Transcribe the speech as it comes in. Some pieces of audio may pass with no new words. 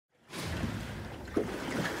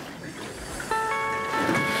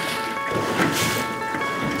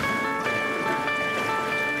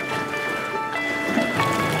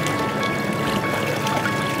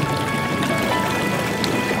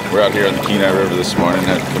We're out here on the Kenai River this morning.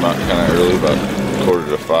 Had to come out kind of early, about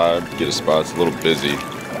 4:45, get a spot. It's a little busy.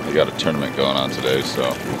 We got a tournament going on today,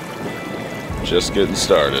 so just getting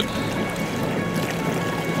started.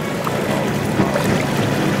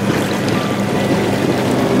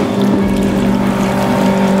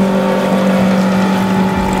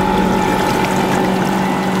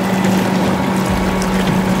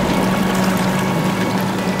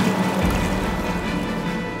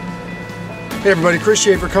 Hey everybody, Chris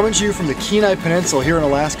Schaefer coming to you from the Kenai Peninsula here in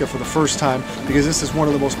Alaska for the first time, because this is one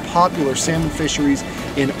of the most popular salmon fisheries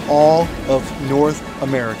in all of North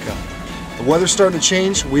America. The weather's starting to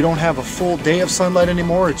change. We don't have a full day of sunlight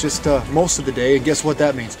anymore. It's just most of the day, and guess what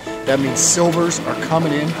that means? That means silvers are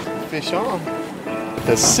coming in. Fish on.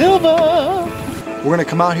 The silver! We're gonna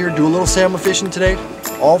come out here and do a little salmon fishing today,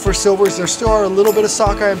 all for silvers. There still are a little bit of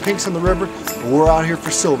sockeye and pinks in the river, but we're out here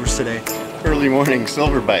for silvers today. Early morning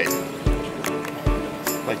silver bite.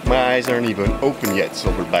 Like my eyes aren't even open yet,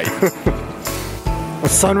 silver bite. A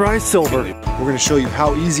sunrise silver. We're going to show you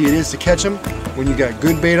how easy it is to catch them when you got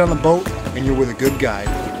good bait on the boat and you're with a good guide.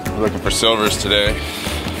 We're looking for silvers today,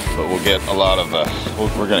 but we'll get a lot of,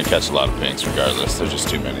 we're going to catch a lot of pinks regardless. There's just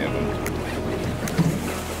too many of them.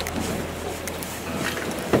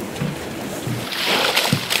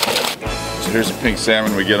 So here's a pink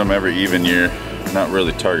salmon. We get them every even year. Not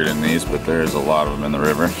really targeting these, but there's a lot of them in the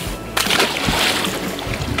river.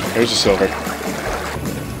 There's a silver.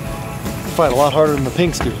 Fight a lot harder than the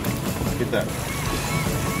pinks do. Get that.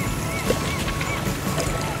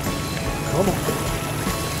 Come on.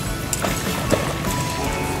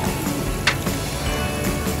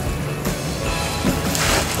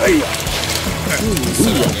 Hey.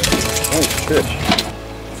 Nice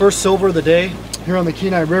fish. First silver of the day here on the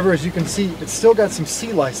Kenai River. As you can see, it's still got some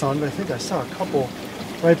sea lice on it. I think I saw a couple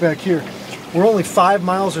right back here. We're only 5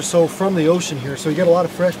 miles or so from the ocean here, so you get a lot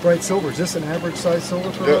of fresh, bright silver. Is this an average size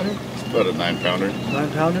silver for around here? It's about a 9-pounder.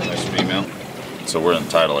 9-pounder? Nice female. So we're in the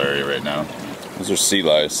tidal area right now. These are sea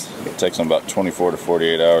lice. It takes them about 24 to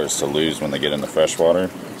 48 hours to lose when they get in the fresh water.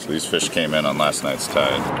 So these fish came in on last night's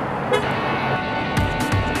tide.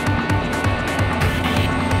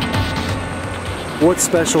 What's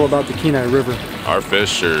special about the Kenai River? Our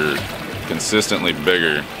fish are consistently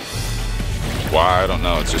bigger. Why? I don't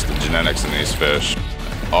know. It's just the genetics in these fish.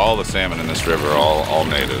 All the salmon in this river are all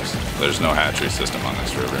natives. There's no hatchery system on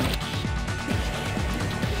this river.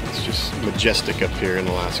 It's just majestic up here in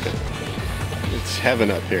Alaska. It's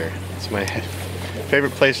heaven up here. It's my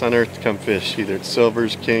favorite place on earth to come fish. Either it's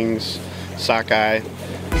silvers, kings, sockeye.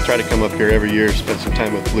 I try to come up here every year, spend some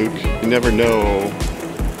time with Luke. You never know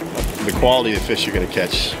the quality of fish you're going to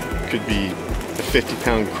catch. It could be a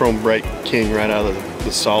 50-pound chrome bright king right out of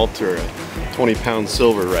the salt, or a 20-pound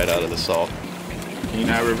silver right out of the salt.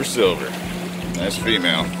 Kenai River silver. Nice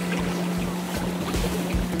female.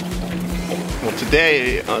 Well,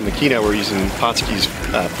 today on the Kenai we're using Pautzke's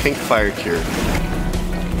pink fire cure.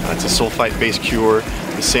 It's a sulfite-based cure.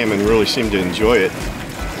 The salmon really seem to enjoy it.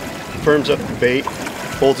 Firms up the bait,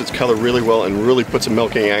 holds its color really well, and really puts a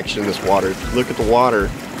milking action in this water. Look at the water.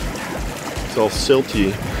 It's all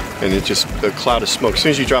silty, and it just, a cloud of smoke. As soon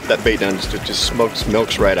as you drop that bait down, it just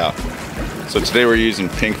milks right out. So today we're using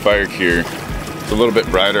pink fire cure. It's a little bit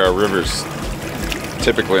brighter. Our river's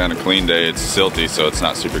typically on a clean day, it's silty, so it's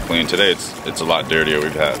not super clean. Today it's a lot dirtier.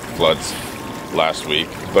 We've had floods last week.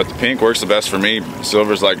 But the pink works the best for me.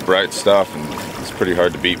 Silver's like bright stuff, and it's pretty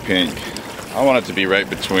hard to beat pink. I want it to be right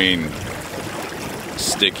between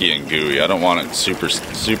sticky and gooey. I don't want it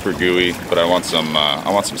super gooey, but I want some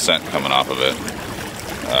scent coming off of it.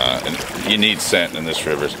 And you need scent in this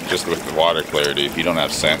river, just with the water clarity. If you don't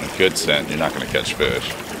have scent, good scent, you're not going to catch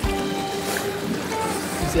fish.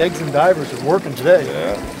 These eggs and divers are working today.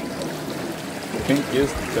 Yeah. Pink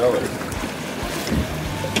is the color.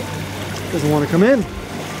 Doesn't want to come in.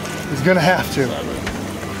 He's going to have to.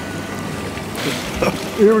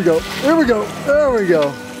 Here we go. Here we go. There we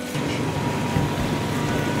go.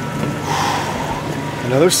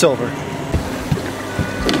 Another silver.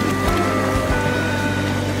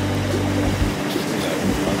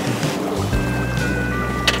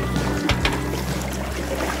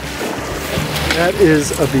 That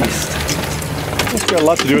is a beast. It's got a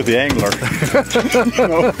lot to do with the angler.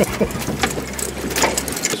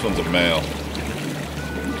 This one's a male.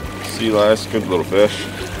 Sea lice, good little fish.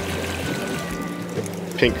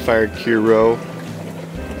 Pink fired cure roe.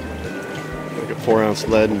 Like a 4-ounce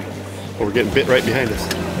lead, and we're getting bit right behind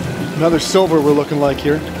us. Another silver we're looking like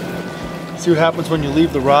here. See what happens when you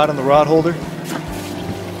leave the rod on the rod holder?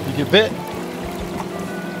 You get bit.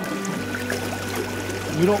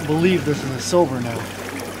 You don't believe this is a silver now.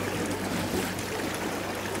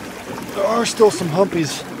 There are still some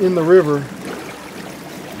humpies in the river,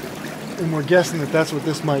 and we're guessing that that's what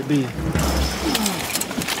this might be.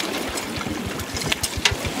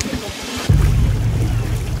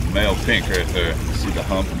 Male pink right there. See the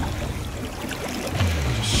hump?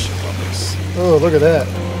 Oh, look at that.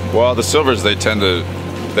 Well, the silvers, they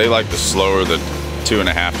like the slower, the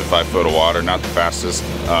 2.5 to 5 foot of water, not the fastest.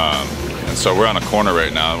 And so we're on a corner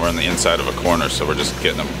right now, and we're on the inside of a corner, so we're just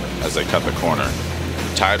getting them as they cut the corner.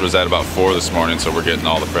 Tide was at about 4 this morning, so we're getting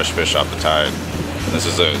all the fresh fish off the tide. And this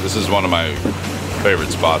is one of my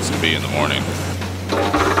favorite spots to be in the morning.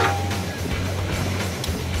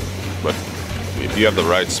 But if you have the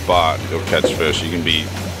right spot, you'll catch fish. You can be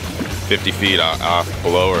 50 feet off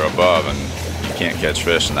below or above, and you can't catch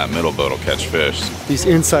fish, and that middle boat will catch fish. These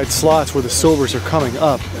inside slots where the silvers are coming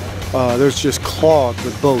up, there's just clogged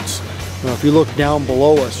with boats. Now, if you look down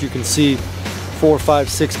below us, you can see 4, 5,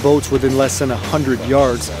 6 boats within less than 100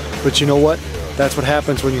 yards. But you know what? That's what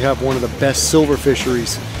happens when you have one of the best silver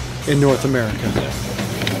fisheries in North America.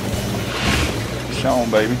 Show 'em,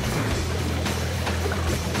 baby.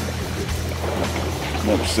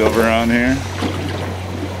 More silver on here.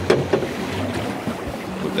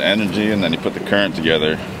 With the energy, and then you put the current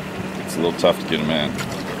together, it's a little tough to get them in.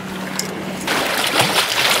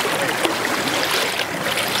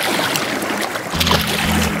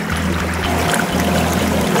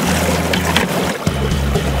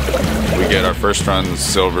 Get our first run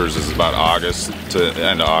silvers is about August to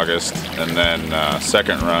end of August, and then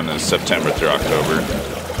second run is September through October.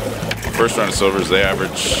 First run of silvers, they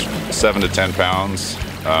average 7 to 10 pounds,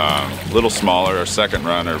 a little smaller. Our second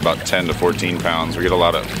run are about 10 to 14 pounds. We get a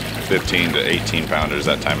lot of 15 to 18 pounders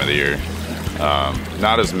that time of the year.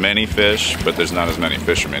 Not as many fish, but there's not as many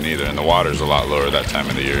fishermen either, and the water's a lot lower that time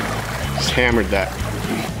of the year. Just hammered that.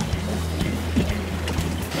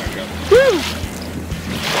 Woo!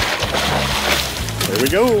 There we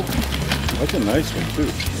go. That's a nice one too.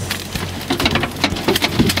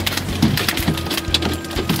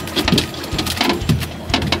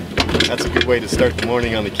 That's a good way to start the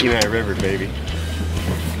morning on the Kenai River, baby.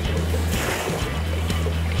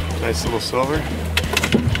 Nice little silver.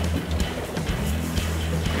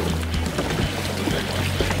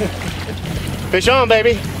 Fish on,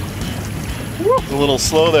 baby. Woo. A little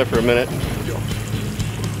slow there for a minute.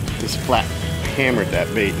 Just flat hammered that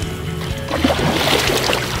bait.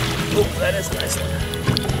 Oh, that is a nice one.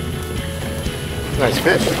 Nice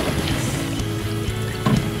fish.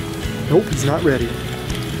 Nope, he's not ready.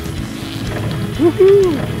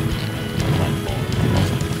 Woohoo!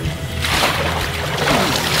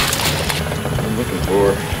 I'm looking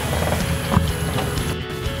for.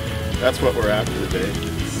 That's what we're after today.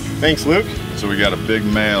 Thanks, Luke. So we got a big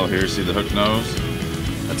male here. See the hook nose?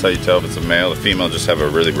 That's how you tell if it's a male. The female just have a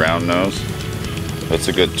really round nose. That's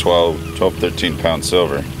a good 12, 13 pound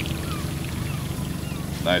silver.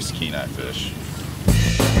 Nice Kenai fish.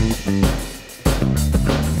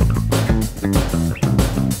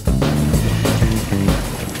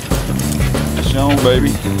 Show 'em,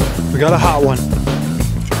 baby. We got a hot one.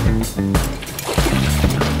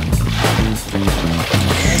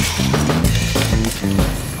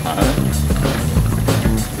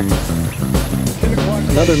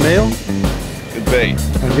 Another male? Good bait.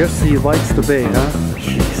 I guess he likes the bait, huh?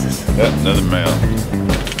 Jesus. Yep, another male.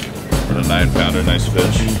 For a 9 pounder, nice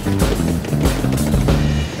fish.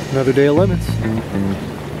 Another day of limits.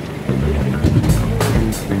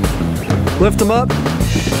 Lift him up.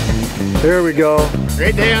 There we go.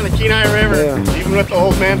 Great day on the Kenai River, Yeah. even with the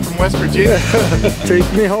old man from West Virginia.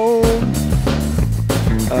 Take me home.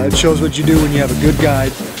 It shows what you do when you have a good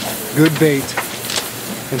guide, good bait,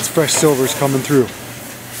 and it's fresh silvers coming through.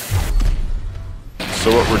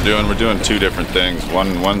 So what we're doing 2 different things.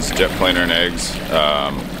 One's jet planer and eggs,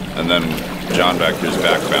 and then John back here's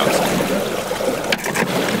back bouncing.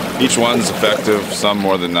 Each one's effective, some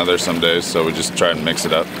more than others some days, so we just try and mix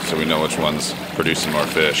it up so we know which one's producing more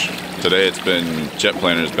fish. Today it's been, jet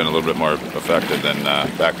planer has been a little bit more effective than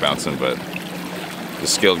back bouncing, but the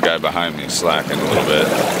skilled guy behind me is slacking a little bit.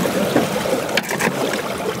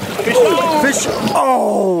 Fish on! Fish!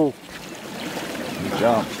 Oh! Good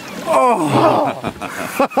job. Oh!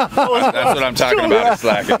 That's what I'm talking about, is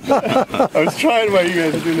slacking. I was trying while you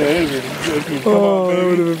guys were doing that. Oh, that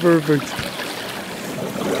would have been perfect.